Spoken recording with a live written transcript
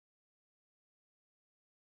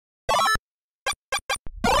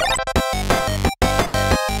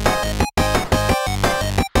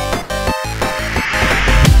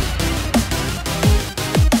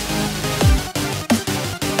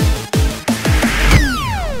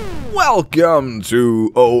Welcome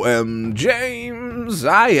to OMJamers.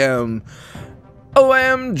 I am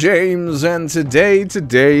OMJamers, and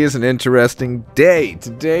today is an interesting day.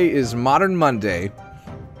 Today is Modern Monday,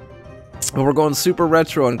 but we're going super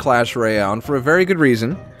retro in Clash Royale, and for a very good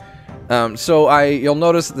reason. You'll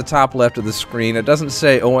notice at the top left of the screen, it doesn't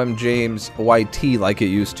say OMJamers YT like it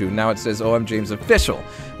used to. Now it says OMJamers Official,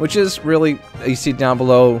 which is really, you see down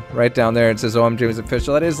below, right down there, it says OMJamers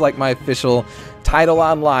Official. That is like my official title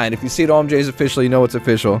online. If you see it OMJamers Official, you know it's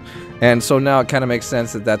official. And so now it kind of makes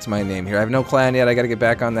sense that that's my name here. I have no clan yet. I got to get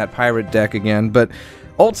back on that pirate deck again. But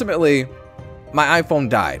ultimately, my iPhone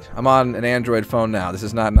died. I'm on an Android phone now. This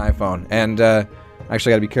is not an iPhone. And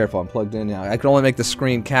actually, I gotta be careful. I'm plugged in now. I can only make the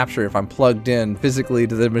screen capture if I'm plugged in physically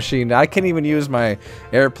to the machine. I can't even use my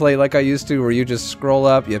AirPlay like I used to, where you just scroll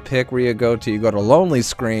up, you pick where you go to lonely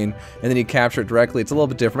screen, and then you capture it directly. It's a little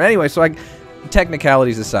bit different. Anyway, so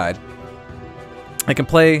technicalities aside, I can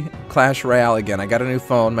play Clash Royale again. I got a new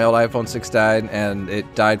phone. My old iPhone 6 died, and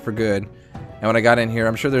it died for good. And when I got in here,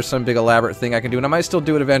 I'm sure there's some big elaborate thing I can do, and I might still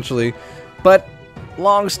do it eventually. But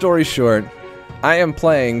long story short, I am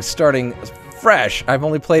playing starting fresh. I've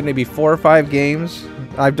only played maybe 4 or 5 games.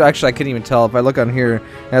 I couldn't even tell. If I look on here, it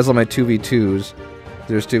has all my 2v2s.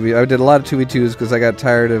 There's 2v. I did a lot of 2v2s because I got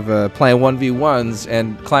tired of playing 1v1s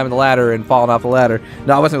and climbing the ladder and falling off the ladder.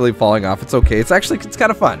 No, I wasn't really falling off. It's okay. It's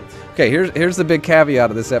kind of fun. Okay, here's the big caveat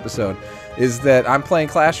of this episode, is that I'm playing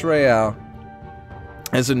Clash Royale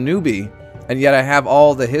as a newbie, and yet I have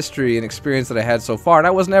all the history and experience that I had so far. And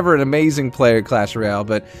I was never an amazing player at Clash Royale,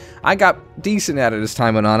 but I got decent at it as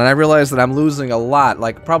time went on, and I realized that I'm losing a lot,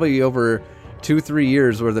 like probably over 2-3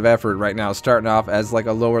 years worth of effort right now, starting off as like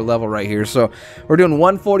a lower level right here. So we're doing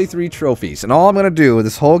 143 trophies, and all I'm gonna do with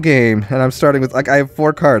this whole game, and I'm starting with, like, I have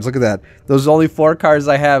 4 cards. Look at that. Those are only 4 cards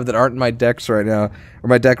I have that aren't in my decks right now, or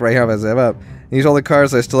my deck right now as I have up. These are all the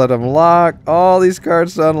cards I still have to unlock. All these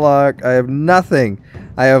cards to unlock. I have nothing.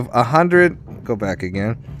 I have 100. Go back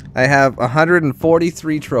again. I have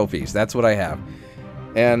 143 trophies. That's what I have.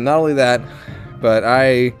 And not only that, but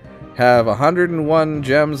I have 101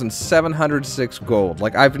 gems and 706 gold.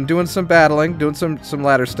 Like, I've been doing some battling, doing some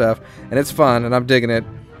ladder stuff, and it's fun, and I'm digging it.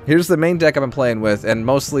 Here's the main deck I've been playing with, and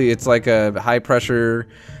mostly it's like a high pressure,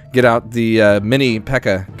 get out the mini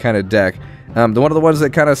P.E.K.K.A. kind of deck. One of the ones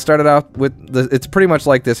that kind of started off with, it's pretty much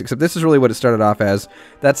like this, except this is really what it started off as.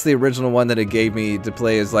 That's the original one that it gave me to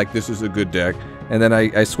play as, like, this is a good deck. And then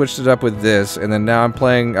I switched it up with this, and then now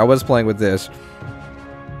I was playing with this.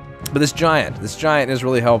 But this giant is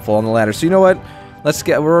really helpful on the ladder. So you know what?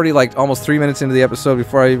 We're already like almost 3 minutes into the episode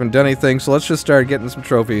before I even done anything, so let's just start getting some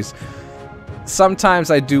trophies. Sometimes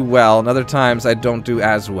I do well, and other times I don't do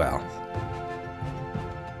as well.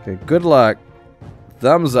 Okay, good luck.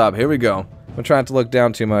 Thumbs up, here we go. I'm trying to look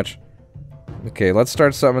down too much. Okay, let's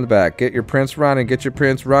start something in the back. Get your prince running, get your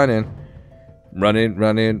prince running. Run in.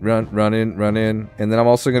 And then I'm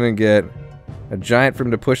also gonna get a giant for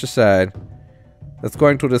him to push aside. That's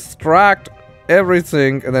going to distract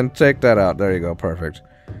everything, and then take that out. There you go, perfect.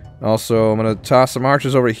 Also, I'm going to toss some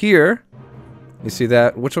archers over here. You see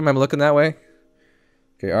that? Which one am I looking that way?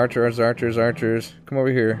 Okay, archers. Come over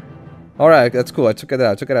here. Alright, that's cool. I took it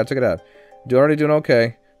out. Already doing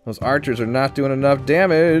okay. Those archers are not doing enough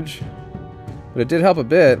damage. But it did help a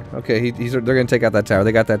bit. Okay, they're going to take out that tower.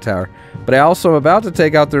 They got that tower. But I also am about to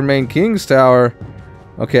take out their main king's tower.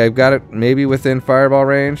 Okay, I've got it maybe within fireball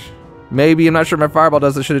range. Maybe, I'm not sure my fireball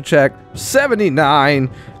does. I should have checked. 79.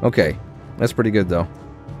 Okay, that's pretty good though.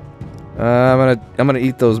 I'm gonna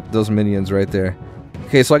eat those minions right there.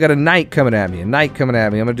 Okay, so I got a knight coming at me. I'm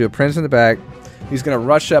gonna do a prince in the back. He's gonna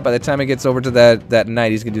rush up. By the time he gets over to that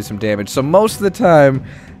knight, he's gonna do some damage. So most of the time,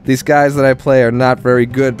 these guys that I play are not very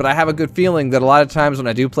good. But I have a good feeling that a lot of times when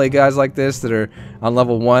I do play guys like this that are on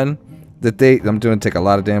level 1, that I'm doing take a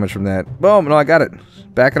lot of damage from that. Boom! No, I got it.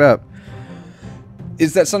 Back it up.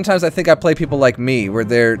 Is that sometimes I think I play people like me, where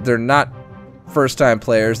they're not first-time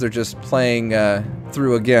players, they're just playing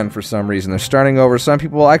through again for some reason. They're starting over. Some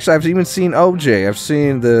people, actually, I've even seen OJ. I've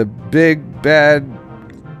seen the big, bad,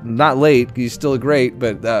 not late, he's still great,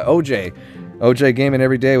 but OJ Gaming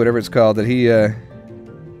Every Day, whatever it's called, that he, oh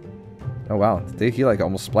wow, he like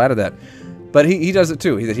almost splattered that. But he does it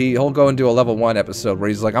too. He'll go and do a level 1 episode where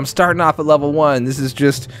he's like, I'm starting off at level 1, this is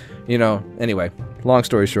just, you know, anyway, long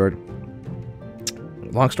story short,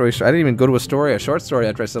 I didn't even go to a short story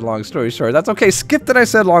after I said long story short. That's okay, skip that I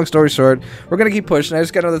said long story short. We're gonna keep pushing. I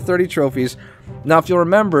just got another 30 trophies. Now, if you'll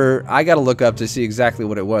remember, I gotta look up to see exactly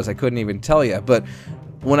what it was. I couldn't even tell you. But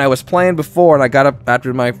when I was playing before, and I got up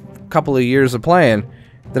after my couple of years of playing,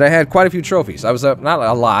 that I had quite a few trophies. I was up, not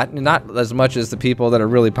a lot, not as much as the people that are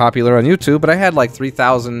really popular on YouTube, but I had like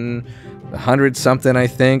 3,100 something, I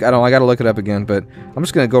think. I don't know, I gotta look it up again, but I'm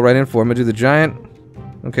just gonna go right in for it. I'm gonna do the giant.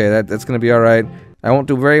 Okay, that's gonna be alright. I won't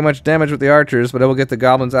do very much damage with the archers, but I will get the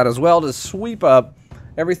goblins out as well to sweep up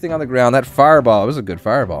everything on the ground. That fireball, it was a good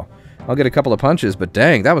fireball. I'll get a couple of punches, but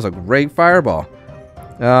dang, that was a great fireball.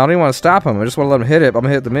 I don't even want to stop him, I just want to let him hit it. I'm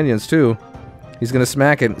gonna hit the minions too. He's gonna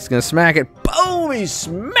smack it. He's gonna smack it. Boom! He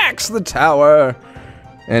smacks the tower!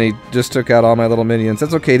 And he just took out all my little minions.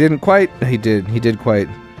 That's okay. He didn't quite. He did. He did quite.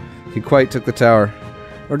 He quite took the tower.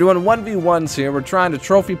 We're doing 1v1s here. We're trying to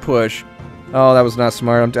trophy push. Oh, that was not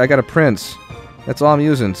smart. I got a prince. That's all I'm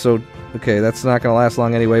using. So, okay, that's not gonna last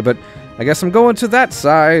long anyway. But I guess I'm going to that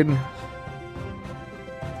side.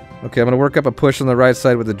 Okay, I'm gonna work up a push on the right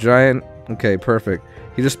side with the giant. Okay, perfect.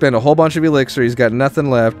 He just spent a whole bunch of elixir. He's got nothing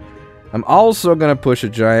left. I'm also going to push a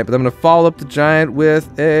giant, but I'm going to follow up the giant with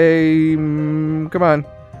a... come on.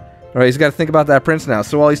 Alright, he's got to think about that prince now.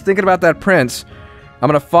 So while he's thinking about that prince, I'm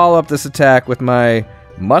going to follow up this attack with my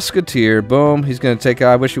musketeer. Boom. He's going to take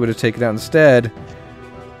out... I wish he would have taken out instead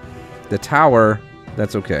the tower.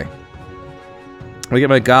 That's okay. We get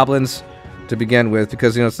my goblins to begin with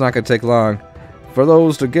because, you know, it's not going to take long for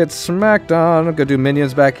those to get smacked on. I'm going to do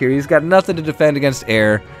minions back here. He's got nothing to defend against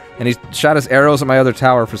air. And he shot his arrows at my other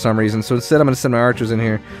tower for some reason. So instead I'm going to send my archers in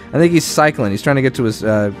here. I think he's cycling. He's trying to get to his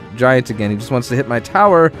giant again. He just wants to hit my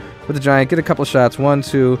tower with the giant. Get a couple shots. 1,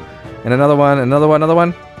 2, and another one. Another one. Another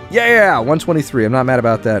one. Yeah! 123. I'm not mad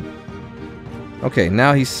about that. Okay,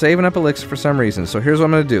 now he's saving up elixir for some reason. So here's what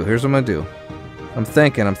I'm going to do. Here's what I'm going to do. I'm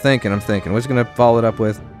thinking. What's he going to follow it up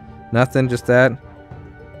with? Nothing. Just that.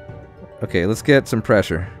 Okay, let's get some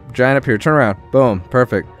pressure. Giant up here. Turn around. Boom.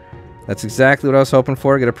 Perfect. That's exactly what I was hoping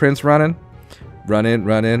for. Get a prince running. Run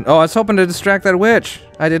in. Oh, I was hoping to distract that witch.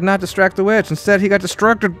 I did not distract the witch. Instead, he got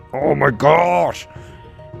distracted. Oh my gosh.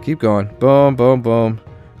 Keep going. Boom, boom, boom.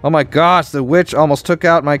 Oh my gosh, the witch almost took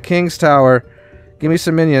out my king's tower. Give me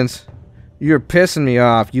some minions. You're pissing me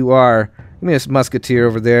off. You are. Give me a musketeer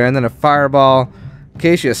over there. And then a fireball. In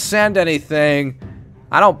case you send anything.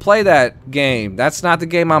 I don't play that game. That's not the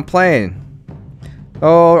game I'm playing.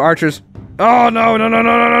 Oh, archers. Oh,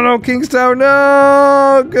 no, King's Tower,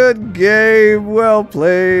 no! Good game, well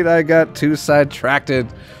played. I got too sidetracked.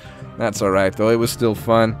 That's alright, though, it was still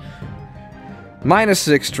fun.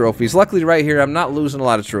 -6 trophies. Luckily, right here, I'm not losing a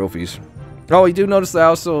lot of trophies. Oh, you do notice that I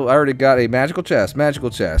already got a magical chest.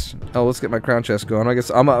 Oh, let's get my crown chest going. I guess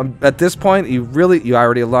I'm at this point, you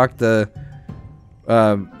already unlocked the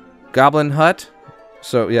goblin hut.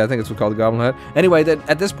 So, yeah, I think it's called the Goblin Hut. Anyway,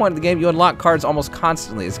 at this point in the game, you unlock cards almost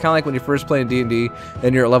constantly. It's kind of like when you first play in D&D,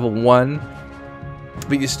 and you're at level 1,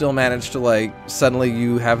 but you still manage to, like, suddenly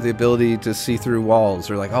you have the ability to see through walls.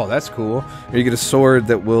 Or like, oh, that's cool. Or you get a sword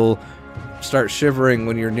that will start shivering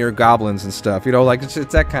when you're near goblins and stuff. You know, like, it's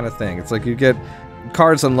that kind of thing. It's like you get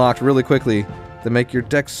cards unlocked really quickly that make your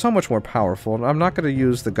deck so much more powerful. And I'm not going to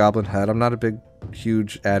use the Goblin Hut. I'm not a big,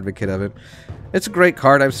 huge advocate of it. It's a great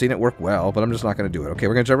card. I've seen it work well, but I'm just not going to do it. Okay,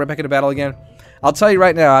 we're going to jump right back into battle again. I'll tell you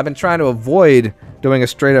right now, I've been trying to avoid doing a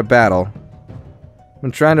straight-up battle. I've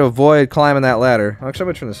been trying to avoid climbing that ladder. Actually, I'm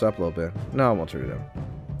going to turn this up a little bit. No, I won't turn it down.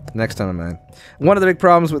 Next time I might. One of the big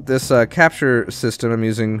problems with this capture system I'm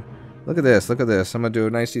using... Look at this. I'm going to do a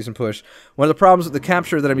nice, decent push. One of the problems with the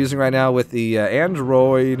capture that I'm using right now with the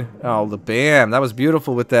Android... Oh, the BAM. That was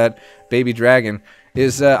beautiful with that baby dragon.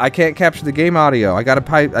 Is I can't capture the game audio. I've got to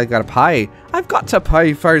pay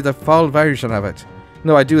for the full version of it.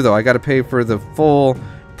 No, I do though. I got to pay for the full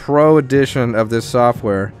pro edition of this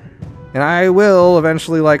software. And I will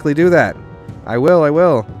eventually likely do that. I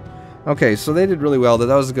will. Okay, so they did really well.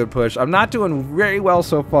 That was a good push. I'm not doing very well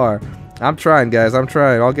so far. I'm trying, guys. I'm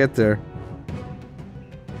trying. I'll get there.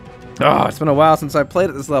 Oh, it's been a while since I played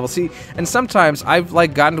at this level. See, and sometimes I've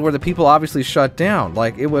like gotten to where the people obviously shut down.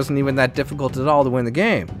 Like, it wasn't even that difficult at all to win the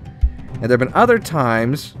game. And there have been other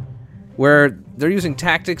times where they're using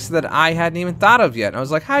tactics that I hadn't even thought of yet. And I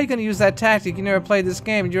was like, how are you going to use that tactic? You never played this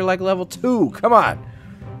game and you're like level 2. Come on.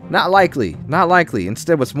 Not likely.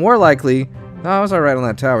 Instead, what's more likely... Oh, I was alright on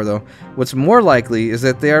that tower, though. What's more likely is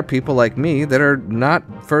that they are people like me that are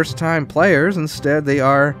not first-time players. Instead, they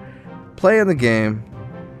are playing the game.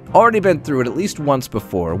 Already been through it at least once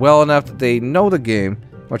before, well enough that they know the game.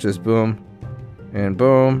 Watch this, boom, and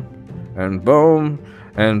boom, and boom,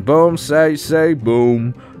 and boom, say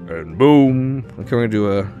boom, and boom. Okay, we're gonna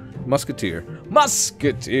do a musketeer.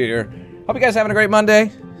 Hope you guys are having a great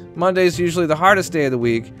Monday. Monday's usually the hardest day of the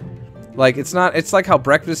week. Like, it's like how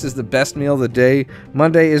breakfast is the best meal of the day.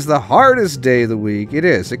 Monday is the hardest day of the week. It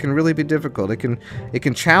is. It can really be difficult. It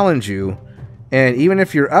can challenge you And even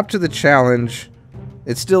if you're up to the challenge,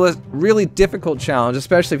 it's still a really difficult challenge,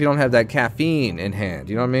 especially if you don't have that caffeine in hand.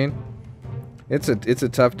 You know what I mean? It's a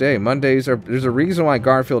tough day. Mondays are... There's a reason why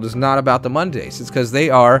Garfield is not about the Mondays. It's because they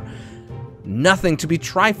are nothing to be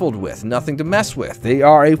trifled with, nothing to mess with. They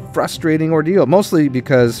are a frustrating ordeal. Mostly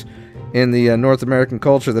because in the North American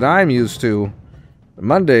culture that I'm used to,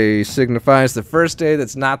 Monday signifies the first day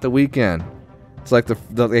that's not the weekend. It's like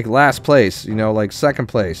the like last place, you know, like second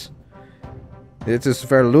place. It's just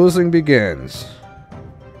where losing begins.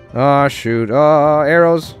 Oh, shoot. Oh,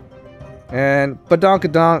 arrows. And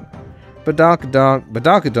badonkadonk. Badonkadonk.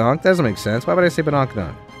 Badonkadonk. That doesn't make sense. Why would I say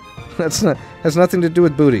badonkadonk? That's not... Has nothing to do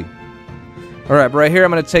with booty. Alright, but right here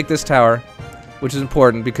I'm going to take this tower, which is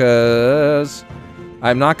important because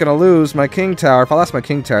I'm not going to lose my king tower. If I lost my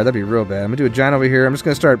king tower, that'd be real bad. I'm going to do a giant over here. I'm just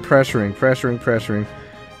going to start pressuring.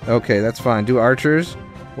 Okay, that's fine. Do archers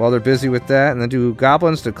while they're busy with that, and then do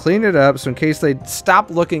goblins to clean it up, so in case they stop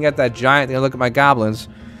looking at that giant, they look at my goblins.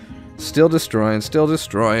 Still destroying.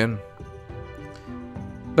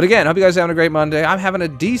 But again, hope you guys are having a great Monday. I'm having a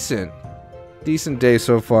decent day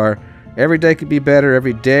so far. Every day could be better.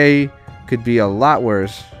 Every day could be a lot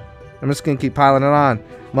worse. I'm just going to keep piling it on.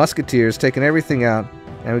 Musketeers taking everything out.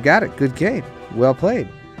 And we got it. Good game. Well played.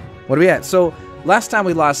 What are we at? So, last time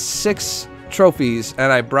we lost 6 trophies,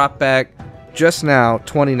 and I brought back just now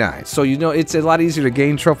 29. So, you know, it's a lot easier to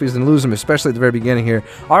gain trophies than lose them, especially at the very beginning here.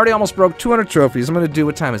 Already almost broke 200 trophies. I'm going to do...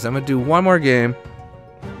 What time is it? I'm going to do one more game.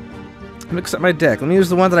 Mix up my deck. Let me use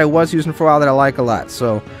the one that I was using for a while that I like a lot.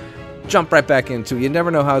 So, jump right back into it. You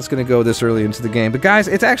never know how it's going to go this early into the game. But guys,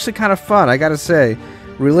 it's actually kind of fun, I gotta say.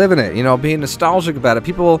 Reliving it, you know, being nostalgic about it.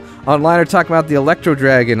 People online are talking about the Electro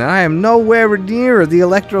Dragon, and I am nowhere near the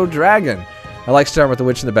Electro Dragon. I like starting with the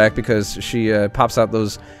witch in the back because she pops out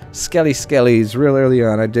those skellies real early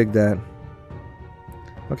on. I dig that.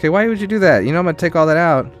 Okay, why would you do that? You know I'm going to take all that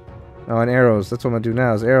out. Oh, and arrows. That's what I'm going to do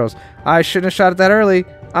now is arrows. I shouldn't have shot it that early.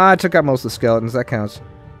 I took out most of the skeletons. That counts.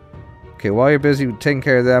 Okay, while you're busy taking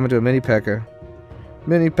care of that, I'm going to do a mini P.E.K.K.A.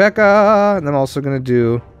 Mini P.E.K.K.A. And I'm also going to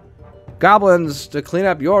do goblins to clean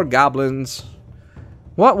up your goblins.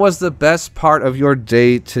 What was the best part of your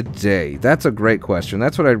day today? That's a great question.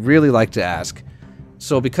 That's what I'd really like to ask.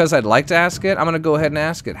 So because I'd like to ask it, I'm going to go ahead and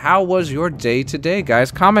ask it. How was your day today,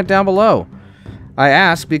 guys? Comment down below. I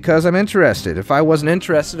ask because I'm interested. If I wasn't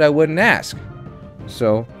interested, I wouldn't ask.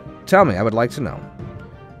 So tell me. I would like to know.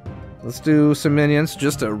 Let's do some minions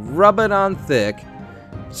just to rub it on thick.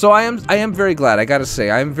 So I am very glad. I gotta say,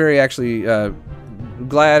 I am very actually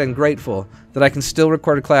glad and grateful that I can still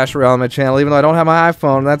record a Clash Royale on my channel, even though I don't have my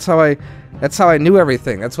iPhone. That's how I knew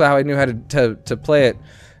everything. That's how I knew how to play it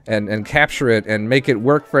and capture it and make it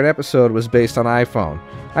work for an episode was based on iPhone.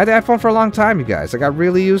 I had the iPhone for a long time, you guys. I got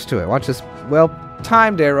really used to it. Watch this. Well,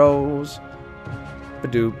 timed arrows.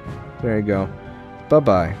 Badoop. There you go.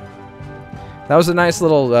 Bye-bye. That was a nice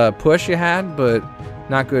little push you had, but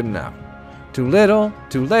not good enough. Too little,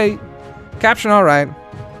 too late. Caption all right.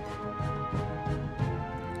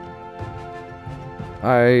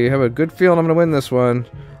 I have a good feeling I'm going to win this one.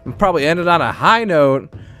 I'm probably ended on a high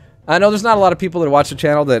note. I know there's not a lot of people that watch the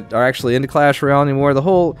channel that are actually into Clash Royale anymore. The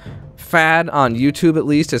whole fad on YouTube, at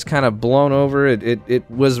least, has kind of blown over. It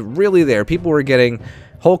was really there. People were getting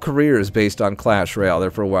whole careers based on Clash Royale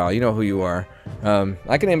there for a while. You know who you are.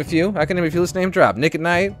 I can name a few. Let's name drop. Nick at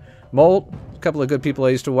Night, Molt, a couple of good people I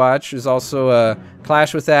used to watch. There's also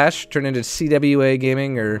Clash with Ash, turned into CWA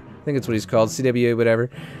Gaming, or I think that's what he's called, CWA whatever.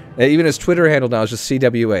 Even his Twitter handle now is just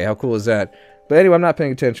CWA. How cool is that? But anyway, I'm not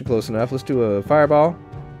paying attention close enough. Let's do a fireball.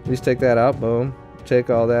 Please take that out. Boom. Take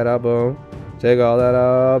all that out. Boom. Take all that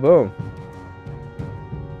out. Boom.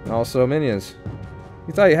 Also minions.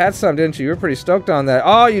 You thought you had some, didn't you? You were pretty stoked on that.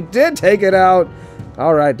 Oh, you did take it out.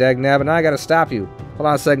 All right, dagnabbit. Now I got to stop you. Hold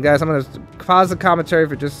on a second, guys. I'm going to pause the commentary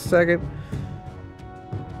for just a second.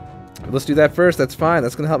 Let's do that first. That's fine.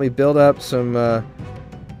 That's going to help me build up some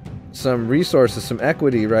resources, some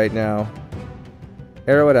equity right now.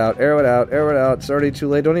 Arrow it out. Arrow it out. Arrow it out. It's already too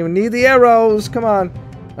late. Don't even need the arrows. Come on.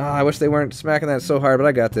 Oh, I wish they weren't smacking that so hard, but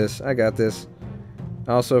I got this. I got this.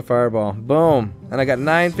 Also fireball. Boom. And I got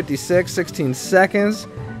 9:56, 16 seconds.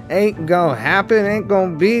 Ain't gonna happen, ain't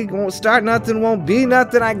gonna be, won't start nothing, won't be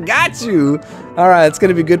nothing. I got you. Alright, it's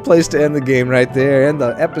gonna be a good place to end the game right there. End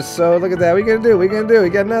the episode. Look at that. What are you gonna do? What are you gonna do? We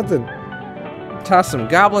got nothing. Toss some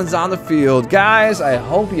goblins on the field. Guys, I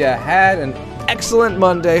hope you had an excellent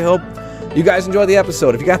Monday. Hope you guys enjoyed the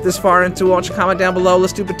episode. If you got this far into it, why don't you comment down below.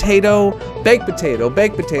 Let's do potato, baked potato,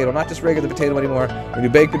 not just regular potato anymore. We're gonna do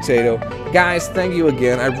baked potato. Guys, thank you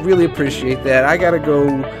again. I really appreciate that. I gotta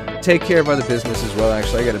go take care of other business as well.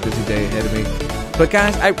 Actually, I got a busy day ahead of me. But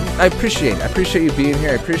guys, I appreciate it. I appreciate you being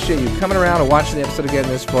here. I appreciate you coming around and watching the episode again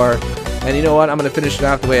this far. And you know what? I'm going to finish it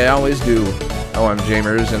off the way I always do,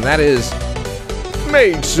 OMJamers, and that is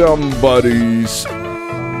make somebody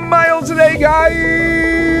smile today,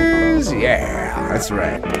 guys! Yeah, that's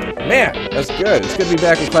right. Man, that's good. It's good to be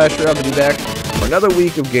back with Clash Royale, to be back for another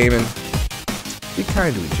week of gaming. Be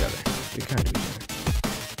kind to each other. Be kind.